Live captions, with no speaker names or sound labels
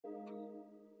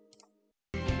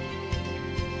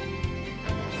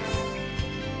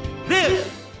Alright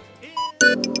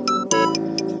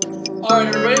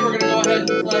everybody, we're going to go ahead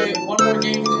and play one more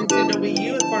game for the Nintendo Wii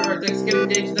U as part of our Thanksgiving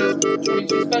Day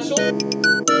 2022 special. And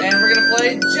we're going to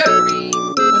play Jeopardy!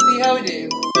 Let's see how we do.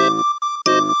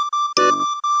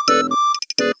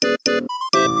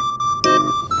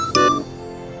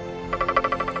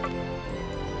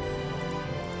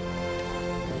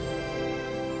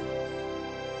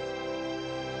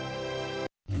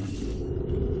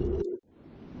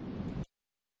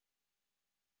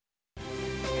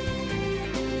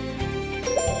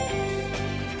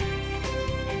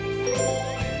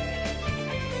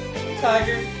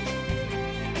 Tiger.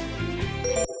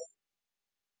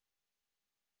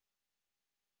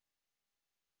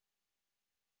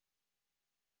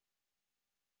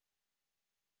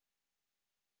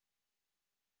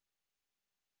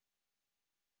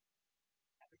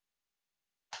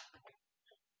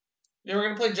 Yeah, we're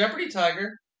gonna play Jeopardy,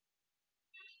 Tiger.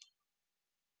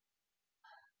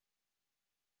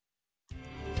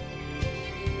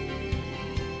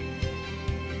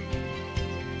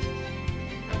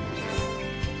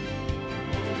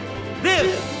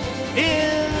 This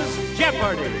is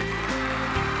Jeopardy!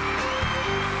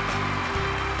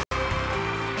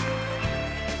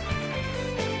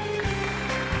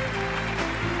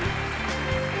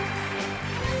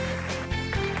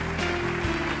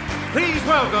 Please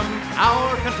welcome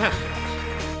our contestants.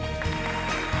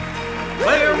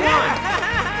 Player 1.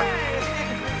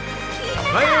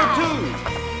 Player 2.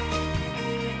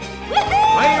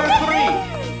 Player 3.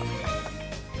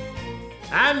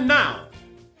 And now,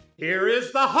 here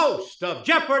is the host of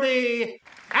Jeopardy,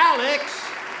 Alex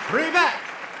Trebek.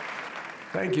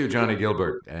 Thank you, Johnny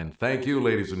Gilbert, and thank you,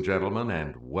 ladies and gentlemen,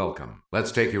 and welcome.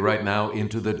 Let's take you right now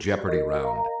into the Jeopardy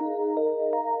round.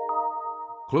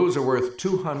 Clues are worth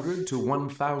 $200 to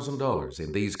 $1,000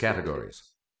 in these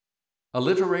categories: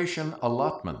 alliteration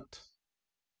allotment,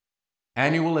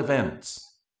 annual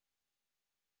events,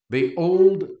 the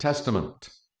Old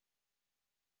Testament,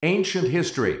 ancient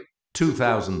history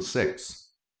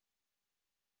 2006,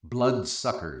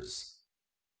 bloodsuckers,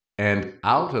 and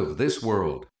out of this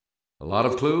world. A lot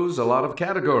of clues, a lot of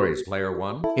categories, player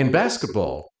 1. In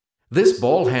basketball, this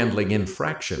ball handling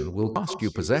infraction will cost you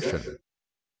possession.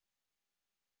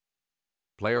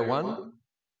 Player 1?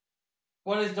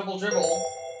 What is double dribble?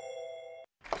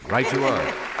 Right you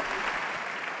are.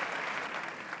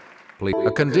 Please.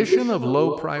 A condition of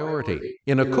low priority.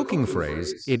 In a cooking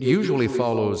phrase, it usually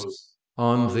follows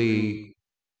on the...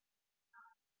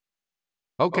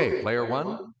 Okay, player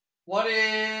 1? What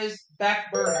is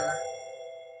back burner?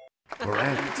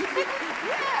 Correct.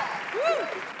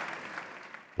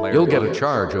 You'll get a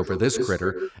charge over this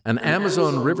critter, an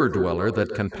Amazon river dweller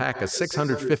that can pack a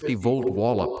 650-volt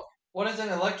wallop. What is an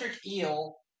electric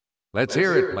eel? Let's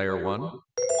hear it, player 1.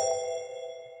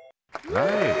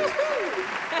 Right.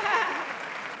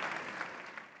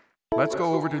 Let's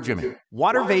go over to Jimmy.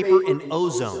 Water vapor and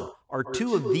ozone are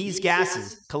two of these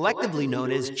gases, collectively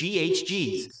known as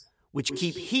GHGs, which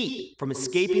keep heat from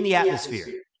escaping the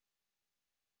atmosphere.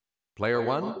 Player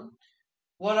 1?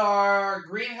 What are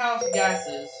greenhouse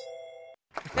gases?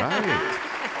 Right.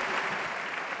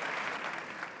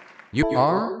 You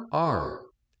are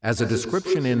as a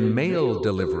description in mail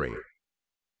delivery.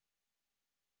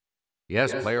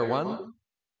 Yes, player 1?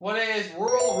 What is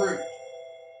rural route?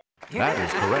 That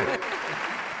is correct.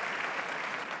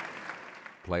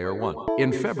 Player 1.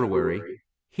 In February,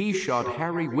 he shot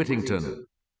Harry Whittington,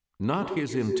 not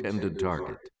his intended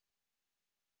target.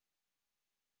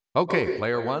 Okay,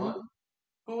 player 1?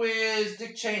 Who is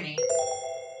Dick Cheney?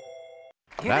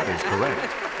 That is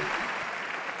correct.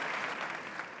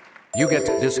 You get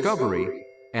Discovery,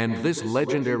 and this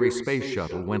legendary space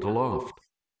shuttle went aloft.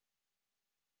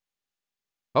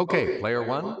 Okay, player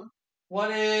 1? What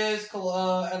is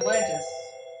Atlantis?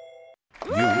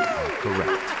 You are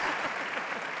correct.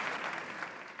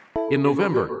 In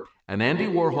November, an Andy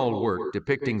Warhol work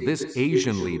depicting this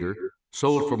Asian leader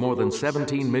sold for more than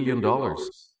 $17 million.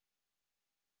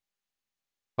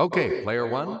 Okay, player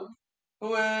 1?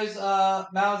 Who is Mao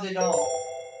Zedong?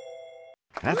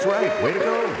 That's right, way to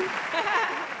go.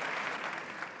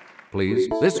 Please,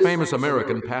 this famous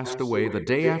American passed away the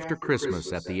day after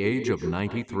Christmas at the age of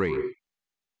 93.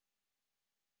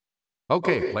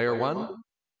 Okay, player 1?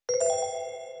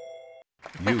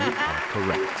 You are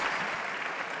correct.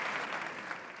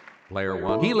 Player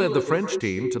 1. He led the French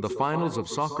team to the finals of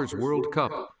soccer's World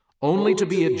Cup, only to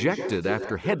be ejected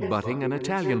after headbutting an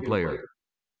Italian player.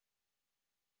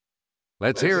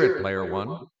 Let's hear it, player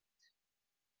 1.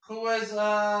 Who was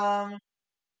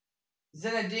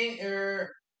Zinedine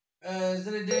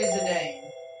Zidane?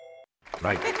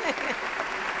 Right.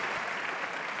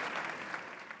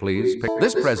 Please pick.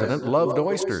 This president loved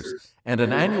oysters, and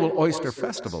an annual oyster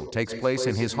festival takes place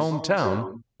in his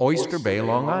hometown, Oyster Bay,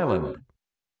 Long Island.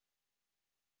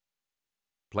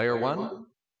 Player one?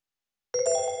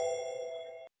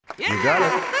 You got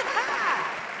it.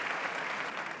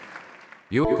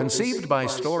 Conceived by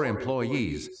store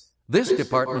employees, this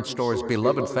department store's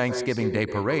beloved Thanksgiving Day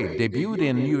parade debuted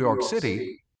in New York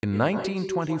City in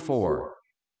 1924.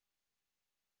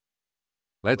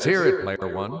 Let's hear it,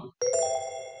 player one.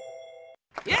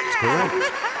 That's correct.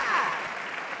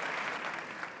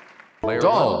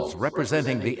 Dolls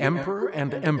representing the Emperor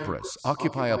and Empress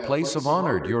occupy a place of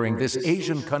honor during this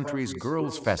Asian country's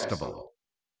girls' festival.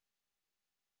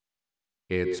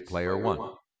 It's player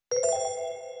one.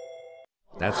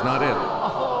 That's not it.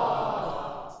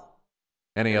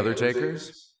 Any other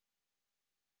takers?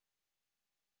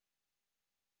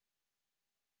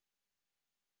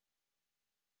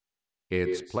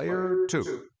 It's player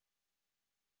two.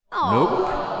 Nope.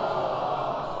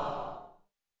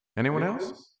 Anyone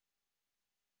else?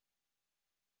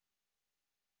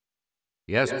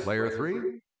 Yes, player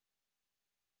three?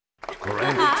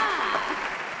 Correct.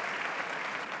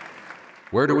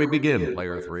 Where do we begin,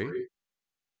 player three?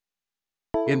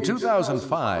 In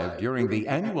 2005, during the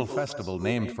annual festival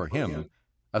named for him,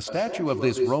 a statue of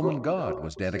this Roman god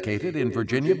was dedicated in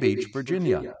Virginia Beach,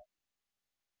 Virginia.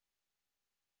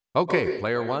 Okay,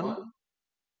 player one.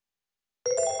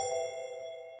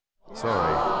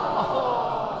 Sorry.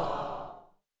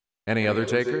 Any other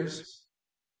takers?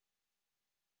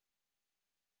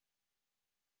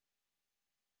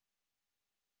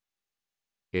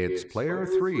 It's player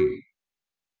three.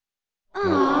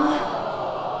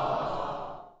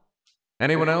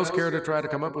 Anyone else care to try to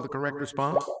come up with a correct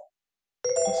response?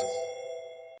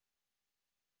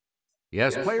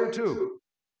 Yes, player two.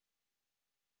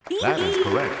 That is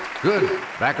correct. Good.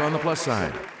 Back on the plus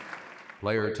side.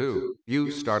 Player two,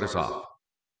 you start us off.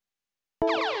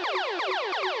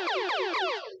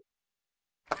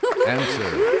 Answer,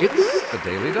 it's the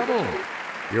Daily Double.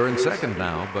 You're in second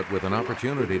now, but with an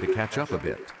opportunity to catch up a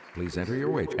bit. Please enter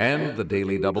your wager. And the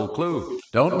Daily Double clue.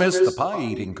 Don't miss the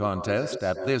pie-eating contest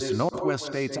at this Northwest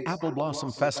States Apple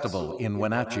Blossom Festival in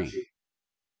Wenatchee.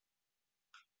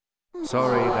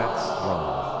 Sorry, that's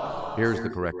wrong. Here's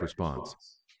the correct response.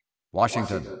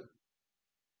 Washington.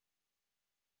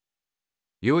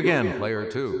 You again, player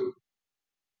two.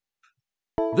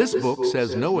 This book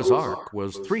says Noah's Ark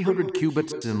was 300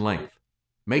 cubits in length,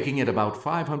 making it about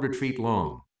 500 feet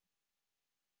long.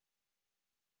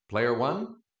 Player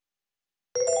one?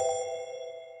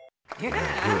 Good.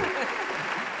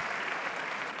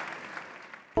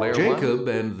 Player Jacob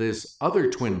and this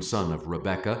other twin son of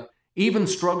Rebekah even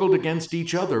struggled against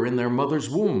each other in their mother's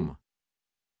womb.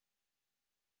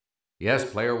 Yes,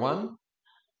 player one?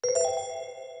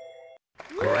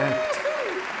 Correct.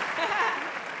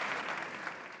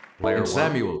 In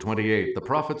Samuel 28, the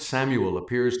prophet Samuel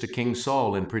appears to King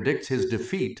Saul and predicts his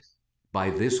defeat by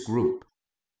this group.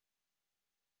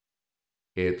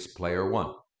 It's player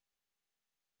one.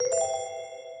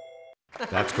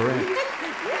 That's correct.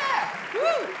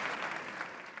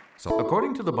 So,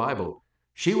 according to the Bible,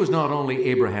 she was not only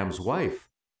Abraham's wife,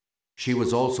 she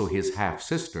was also his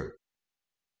half-sister.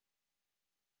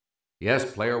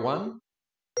 Yes, player one?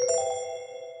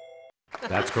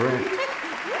 That's correct.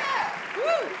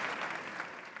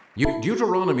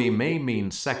 Deuteronomy may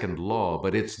mean second law,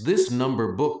 but it's this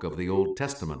number book of the Old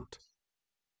Testament.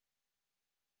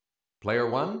 Player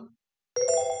one?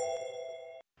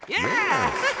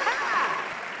 Yes!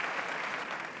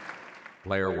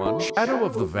 Player one? Shadow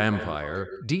of the Vampire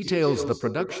details the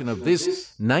production of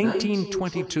this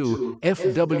 1922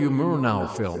 F.W.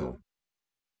 Murnau film.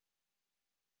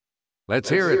 Let's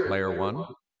hear it, player one.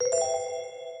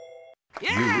 You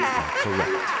are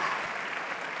correct.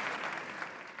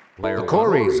 The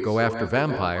Coreys go after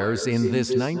vampires in this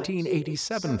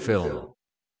 1987 film.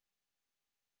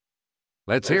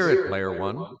 Let's hear it, player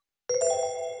one.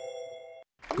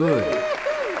 Good.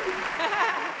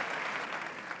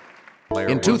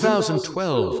 In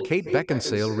 2012, Kate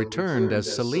Beckinsale returned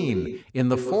as Selene in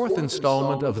the fourth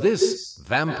installment of this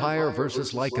Vampire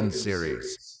vs. Lycan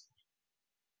series.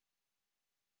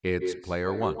 It's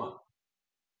player one.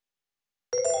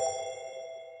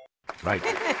 Right.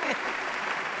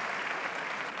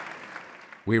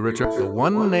 We return. The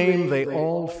one name they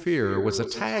all fear was a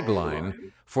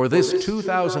tagline for this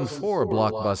 2004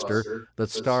 blockbuster that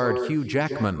starred Hugh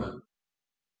Jackman.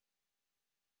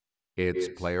 It's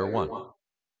player one.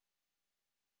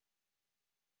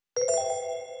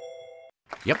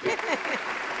 Yep.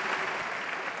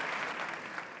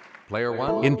 Player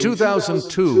one. In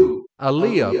 2002,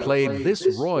 Aaliyah played this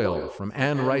royal from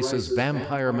Anne Rice's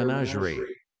Vampire Menagerie.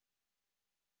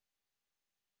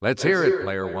 Let's hear it,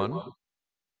 player one.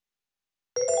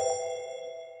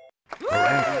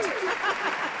 Correct.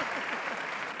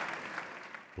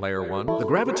 Player one. The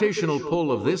gravitational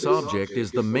pull of this object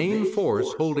is the main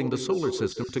force holding the solar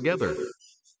system together.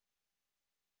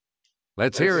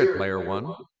 Let's hear it, player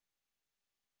one.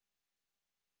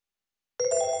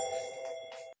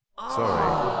 Sorry.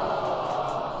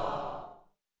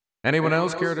 Anyone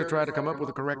else care to try to come up with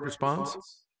a correct response?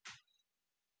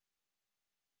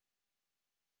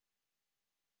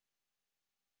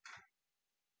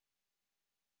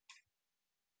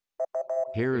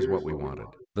 Here's what we wanted.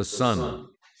 The sun.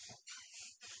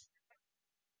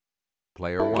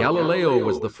 Player one. Galileo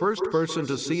was the first person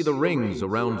to see the rings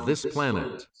around this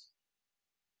planet.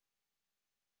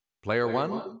 Player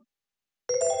one?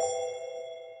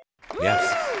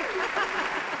 Yes.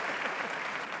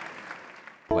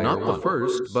 Not the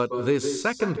first, but this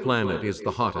second planet is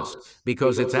the hottest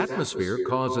because its atmosphere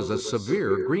causes a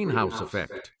severe greenhouse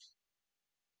effect.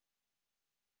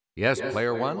 Yes,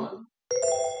 player one?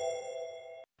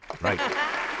 Right.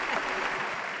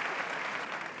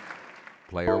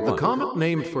 Player one. The comet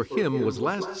named for him was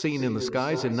last seen in the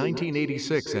skies in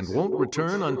 1986 and won't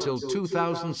return until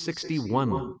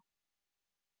 2061.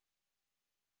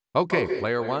 Okay,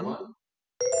 player one?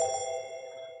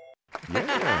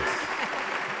 Yes.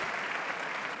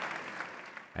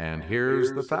 And here's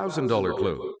the $1,000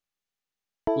 clue.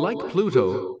 Like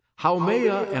Pluto,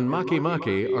 Haumea and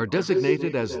Makemake are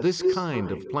designated as this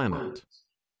kind of planet.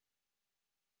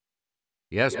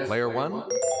 Yes, player one?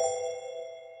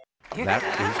 That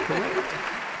is correct.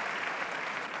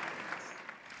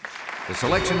 The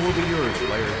selection will be yours,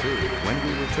 player two, when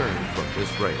we return from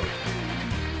this break.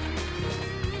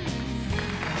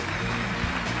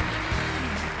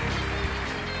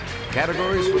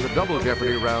 Categories for the Double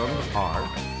Jeopardy round are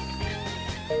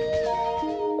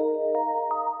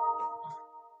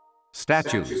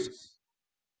statues,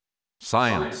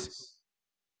 science,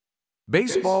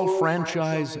 baseball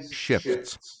franchise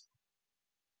shifts,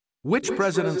 which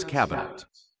president's cabinet,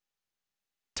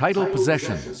 title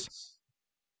possessions,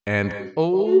 and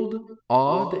old,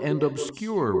 odd, and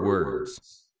obscure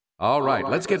words. All right,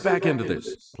 let's get back into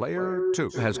this. Player two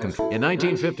has control. In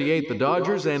 1958, the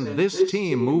Dodgers and this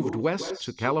team moved west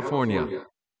to California.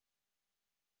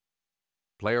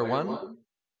 Player one?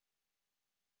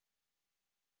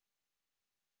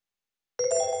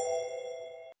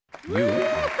 You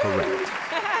are correct.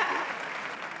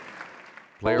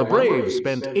 The Braves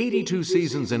spent 82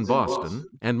 seasons in Boston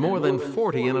and more than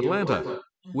 40 in Atlanta,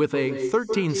 with a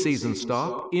 13-season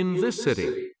stop in this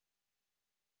city.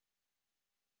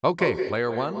 Okay,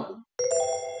 player one?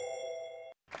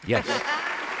 Yes.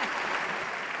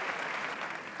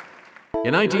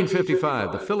 In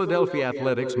 1955, the Philadelphia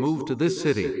Athletics moved to this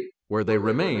city, where they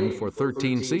remained for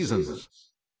 13 seasons.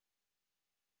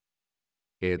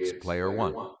 It's player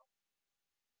one.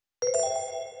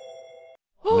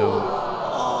 No.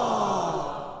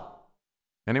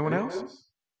 Anyone else?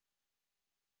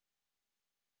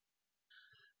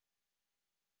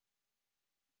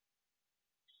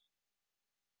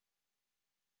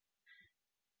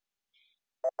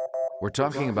 We're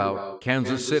talking about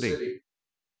Kansas City.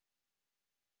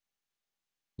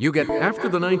 You get after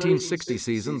the 1960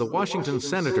 season, the Washington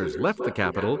Senators left the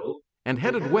capital and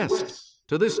headed west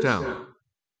to this town.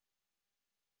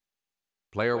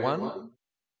 Player one?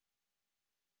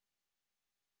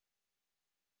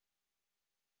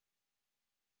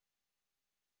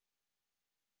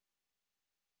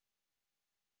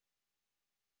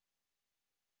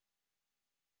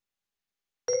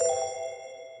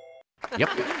 Yep.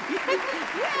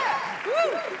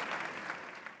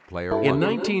 Player one. In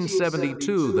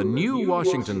 1972, the new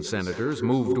Washington Senators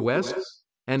moved west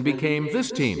and became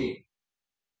this team.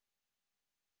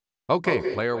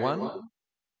 Okay, player one.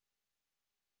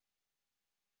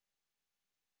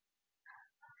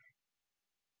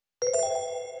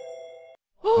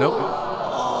 Nope.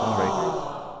 Sorry.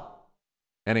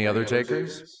 Any other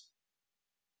takers?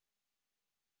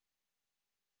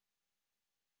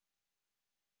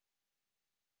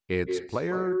 It's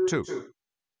player two.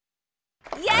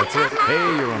 That's it.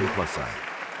 Hey, you're on the plus side.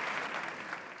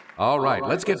 All right,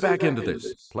 let's get back into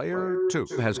this. Player two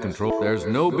has control. There's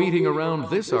no beating around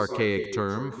this archaic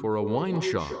term for a wine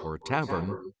shop or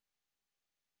tavern.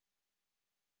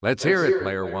 Let's hear it,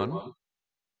 player one.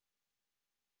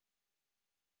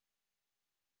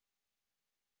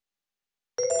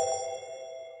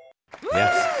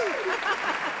 Yes.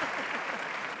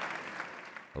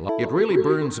 It really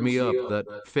burns me up that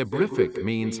febrific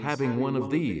means having one of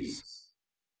these.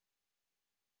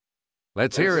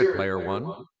 Let's hear it, player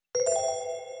one.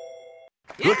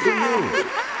 Good for you.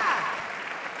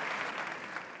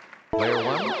 Player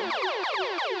one.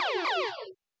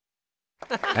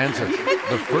 Answer,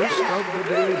 the first of the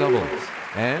daily doubles.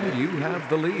 And you have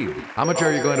the lead. How much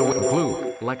are you going to win?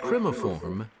 Clue.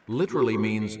 Lacrimiform literally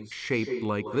means shaped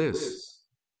like this.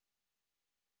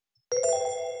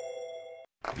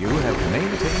 You have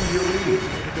maintained your lead.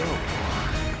 Way to go.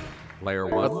 Player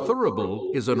one. A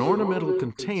thurible is an ornamental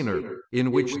container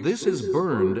in which this is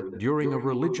burned during a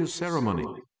religious ceremony.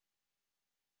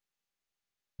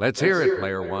 Let's hear it,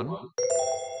 player one.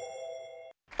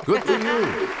 Good for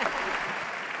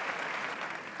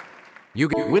you.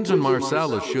 Wynton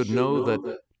Marsalis should know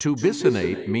that to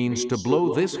bisonate means to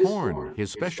blow this horn,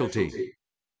 his specialty.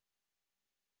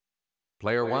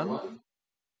 Player one.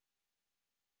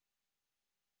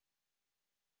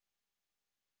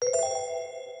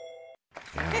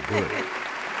 Yeah, good.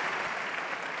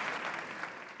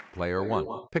 Player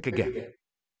one. Pick again.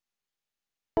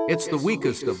 It's the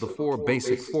weakest of the four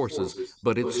basic forces,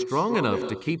 but it's strong enough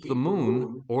to keep the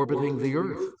moon orbiting the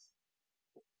Earth.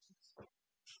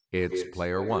 It's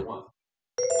player one.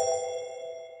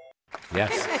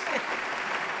 Yes.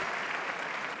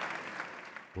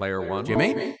 Player one.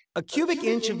 Jimmy? A cubic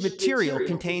inch of material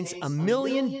contains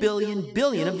 1,000,000 billion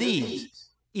billion of these,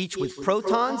 each with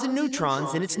protons and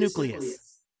neutrons in its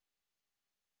nucleus.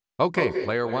 Okay,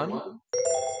 player one.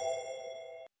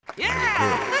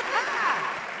 Yeah!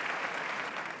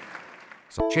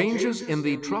 So changes in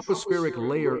the tropospheric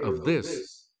layer of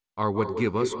this are what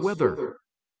give us weather.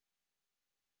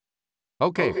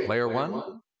 Okay, player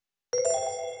one.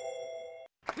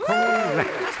 Correct.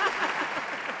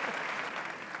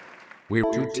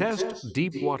 To test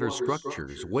deep water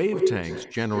structures, wave tanks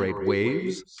generate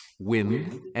waves,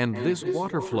 wind, and this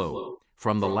water flow,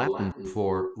 from the Latin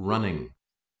for running.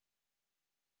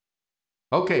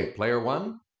 Okay, player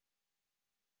one.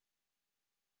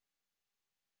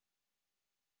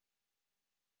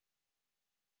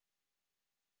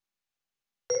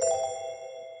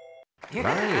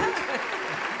 Right.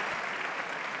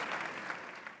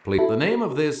 The name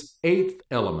of this eighth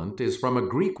element is from a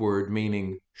Greek word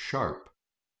meaning sharp.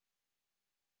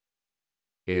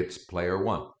 It's player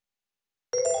one.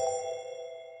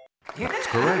 That's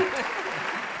correct.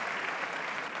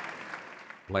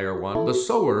 Player one. The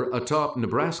sower atop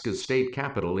Nebraska's state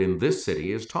capitol in this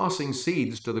city is tossing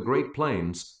seeds to the Great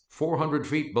Plains 400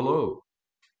 feet below.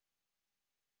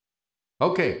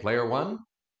 Okay, player one.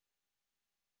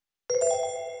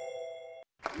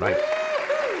 Right.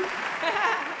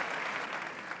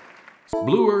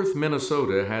 Blue Earth,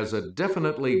 Minnesota has a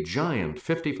definitely giant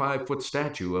 55-foot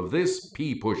statue of this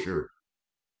pea pusher.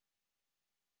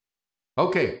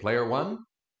 Okay, player one.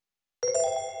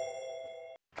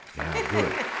 Yeah,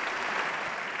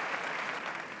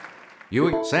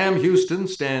 good. Sam Houston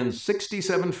stands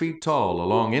 67 feet tall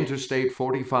along Interstate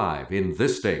 45 in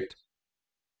this state.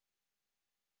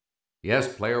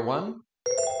 Yes, player one.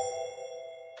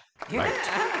 Right.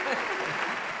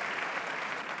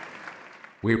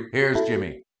 Here's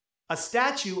Jimmy. A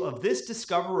statue of this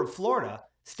discoverer of Florida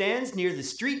stands near the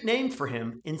street named for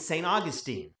him in St.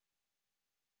 Augustine.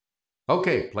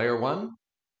 Okay, player one.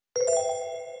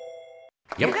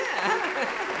 Yep.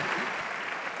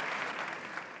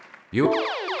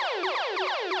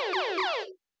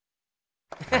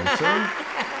 And so,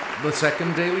 the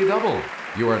second daily double.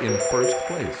 You are in first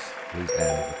place. Please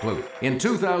add the clue. In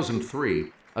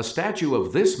 2003, a statue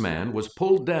of this man was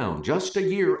pulled down just a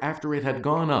year after it had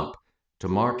gone up to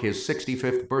mark his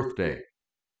 65th birthday.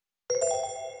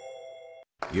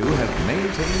 You have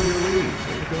maintained your lead.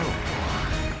 There you go.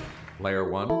 Player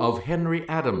one of Henry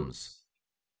Adams.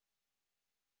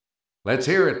 Let's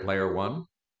hear it, player one.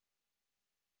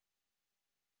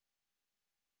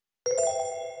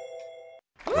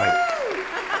 Right.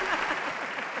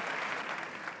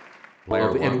 Player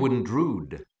of Edwin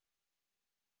Drood.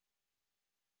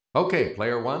 Okay,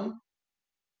 player one.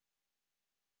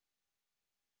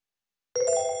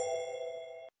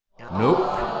 Nope.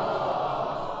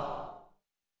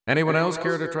 Anyone else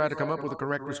care to try to come up with a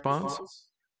correct response?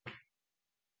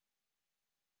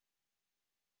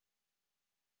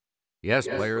 Yes,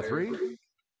 player three.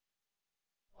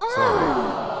 Sorry.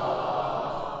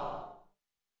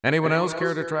 Anyone else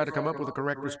care to try to come up with a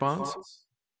correct response?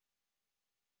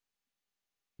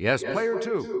 Yes, player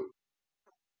two.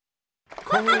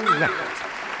 Correct.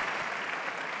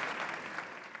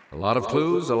 A lot of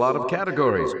clues, a lot of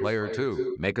categories. Player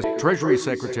two. Make a Treasury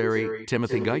Secretary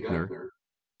Timothy Geithner,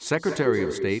 Secretary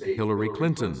of State Hillary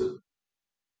Clinton,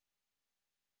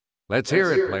 Let's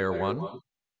hear it, player one.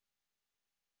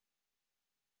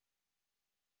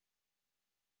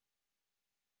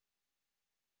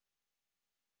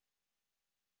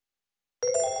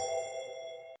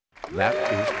 That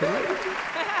is correct.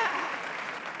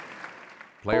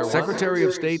 Player one. Secretary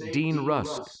of State Dean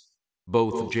Rusk,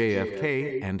 both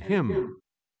JFK and him.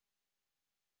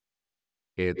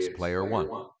 It's player one.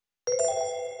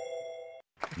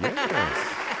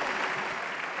 Yes.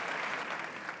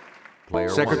 Player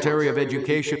Secretary of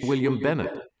Education William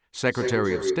Bennett,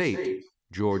 Secretary of State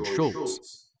George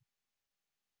Shultz.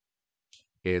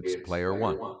 It's player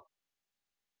one.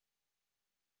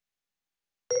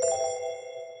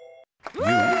 You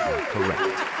are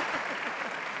correct.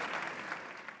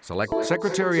 Select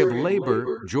Secretary of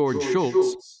Labor George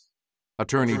Shultz,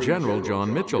 Attorney General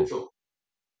John Mitchell.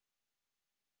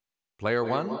 Player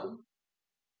one.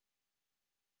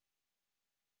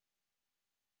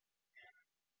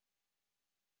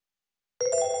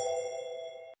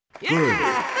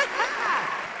 Good.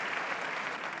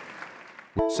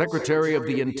 Secretary of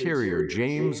the Interior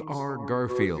James R.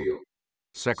 Garfield,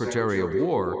 Secretary of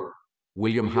War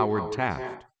William Howard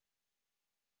Taft.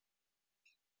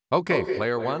 Okay,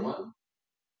 player one.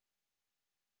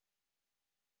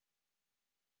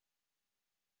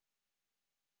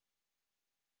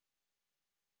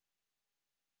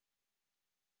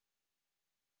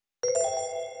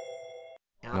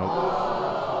 No.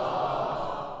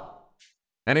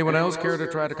 Anyone else care to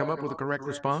try to come up with a correct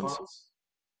response?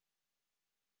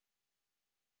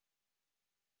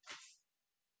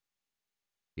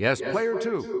 Yes, player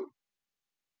two.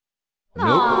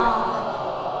 Nope.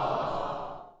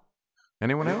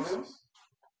 Anyone else?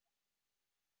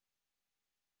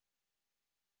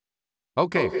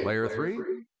 Okay, player three.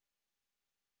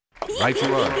 Right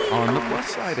you are, on the plus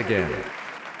side again.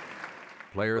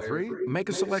 Player three, make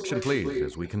a selection, please,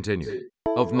 as we continue.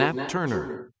 Of Nat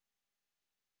Turner.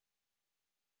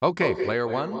 Okay, player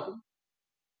one.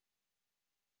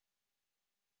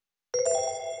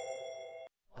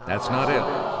 That's not it.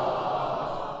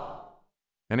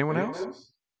 Anyone else?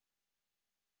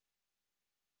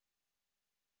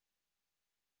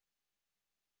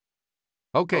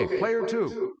 Okay, player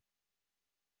two.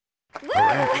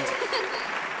 Correct.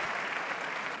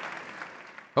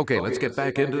 Okay, let's get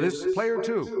back into this. Player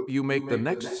two, you make the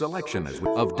next selection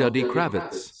of Duddy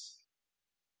Kravitz.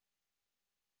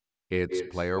 It's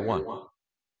player one.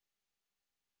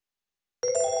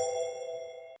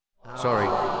 Sorry,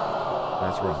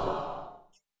 that's wrong.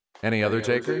 Any other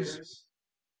takers?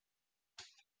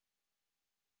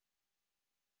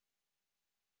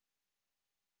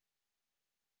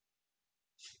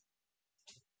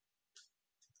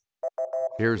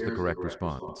 Here's the correct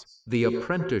response. The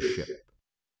Apprenticeship.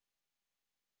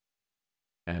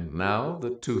 And now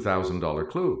the $2,000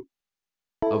 clue.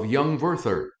 Of Young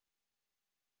Werther.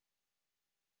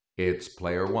 It's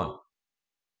player one.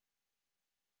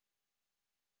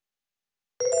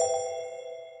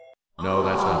 No,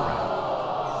 that's not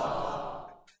right.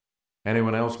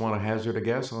 Anyone else want to hazard a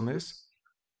guess on this?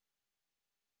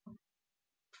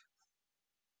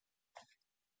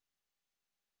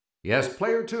 Yes,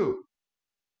 player two.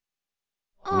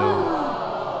 No.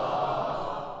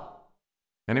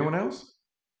 Anyone else?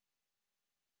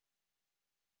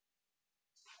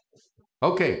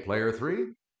 Okay, player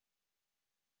three.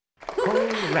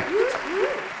 Correct.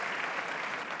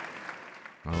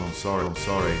 Oh,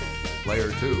 sorry.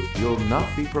 Player two, you'll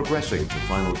not be progressing to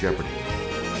Final Jeopardy.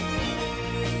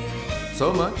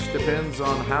 So much depends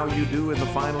on how you do in the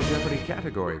Final Jeopardy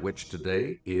category, which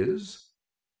today is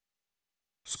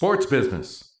sports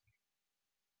business.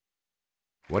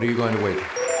 What are you going to wager?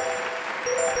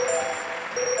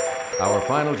 Our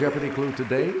Final Jeopardy clue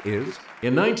today is,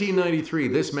 in 1993,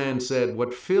 this man said,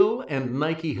 "What Phil and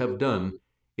Nike have done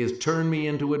is turn me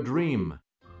into a dream."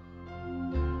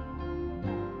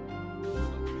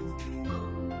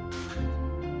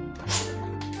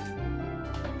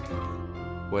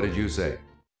 What did you say?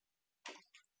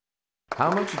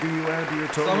 How much do you add to your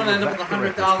total? So I'm going to end up with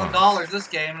 $100,000 this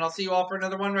game, and I'll see you all for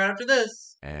another one right after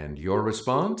this. And your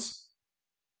response?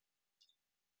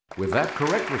 With that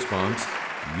correct response,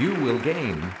 you will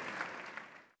gain.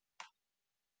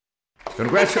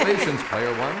 Congratulations,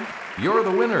 player one. You're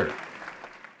the winner.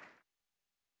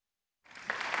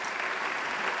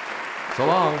 So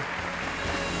long.